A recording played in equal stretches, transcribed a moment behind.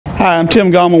Hi, I'm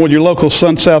Tim Gallman with your local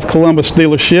Sun South Columbus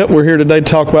dealership. We're here today to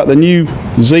talk about the new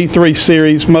Z3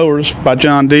 Series mowers by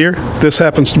John Deere. This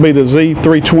happens to be the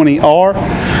Z320R.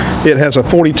 It has a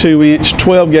 42-inch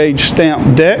 12-gauge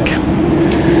stamped deck.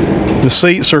 The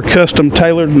seats are custom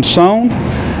tailored and sewn.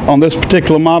 On this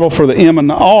particular model for the M and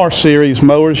the R series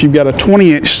mowers, you've got a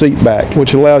 20-inch seat back,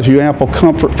 which allows you ample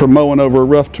comfort for mowing over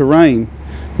rough terrain.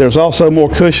 There's also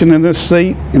more cushion in this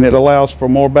seat, and it allows for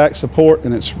more back support,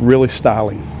 and it's really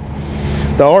styling.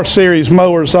 The R series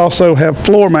mowers also have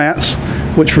floor mats,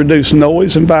 which reduce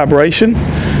noise and vibration.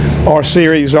 R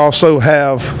series also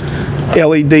have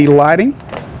LED lighting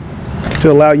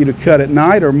to allow you to cut at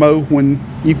night or mow when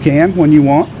you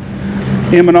want.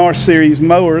 M and R series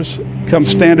mowers come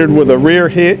standard with a rear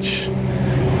hitch.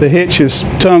 The hitch's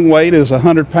tongue weight is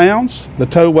 100 pounds. The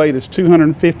toe weight is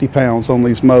 250 pounds on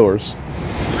these mowers.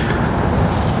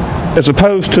 As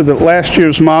opposed to the last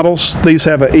year's models, these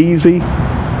have an easy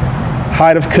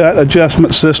height of cut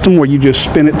adjustment system where you just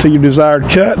spin it to your desired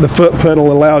cut. The foot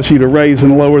pedal allows you to raise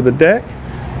and lower the deck.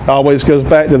 It always goes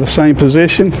back to the same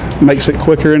position, makes it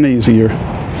quicker and easier.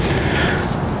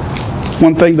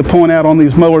 One thing to point out on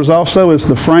these mowers also is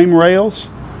the frame rails.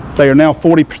 They are now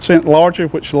 40% larger,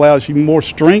 which allows you more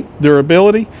strength,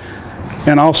 durability,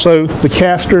 and also the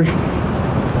casters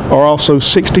are also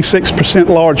 66%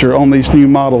 larger on these new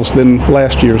models than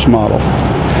last year's model.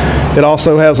 It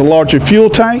also has a larger fuel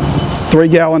tank,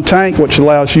 3-gallon tank, which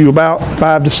allows you about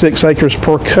 5 to 6 acres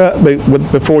per cut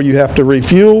before you have to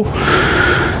refuel.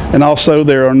 And also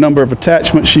there are a number of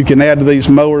attachments you can add to these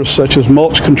mowers, such as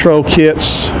mulch control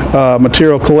kits,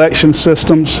 material collection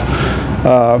systems.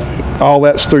 All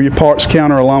that's through your parts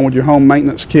counter along with your home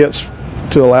maintenance kits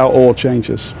to allow oil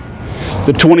changes.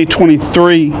 The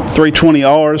 2023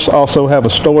 320Rs also have a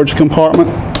storage compartment.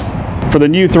 For the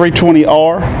new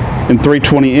 320R and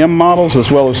 320M models,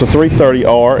 as well as the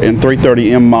 330R and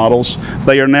 330M models,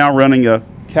 they are now running a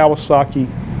Kawasaki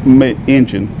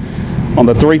engine. On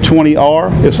the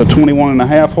 320R, it's a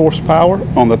 21.5 horsepower.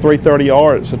 On the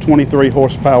 330R, it's a 23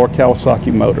 horsepower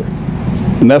Kawasaki motor.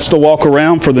 And that's the walk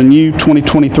around for the new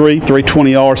 2023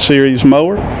 320R series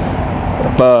mower.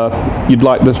 If you'd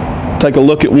like to take a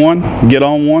look at one, get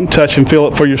on one, touch and feel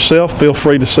it for yourself, feel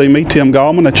free to see me, Tim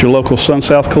Gallman, at your local Sun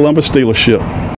South Columbus dealership.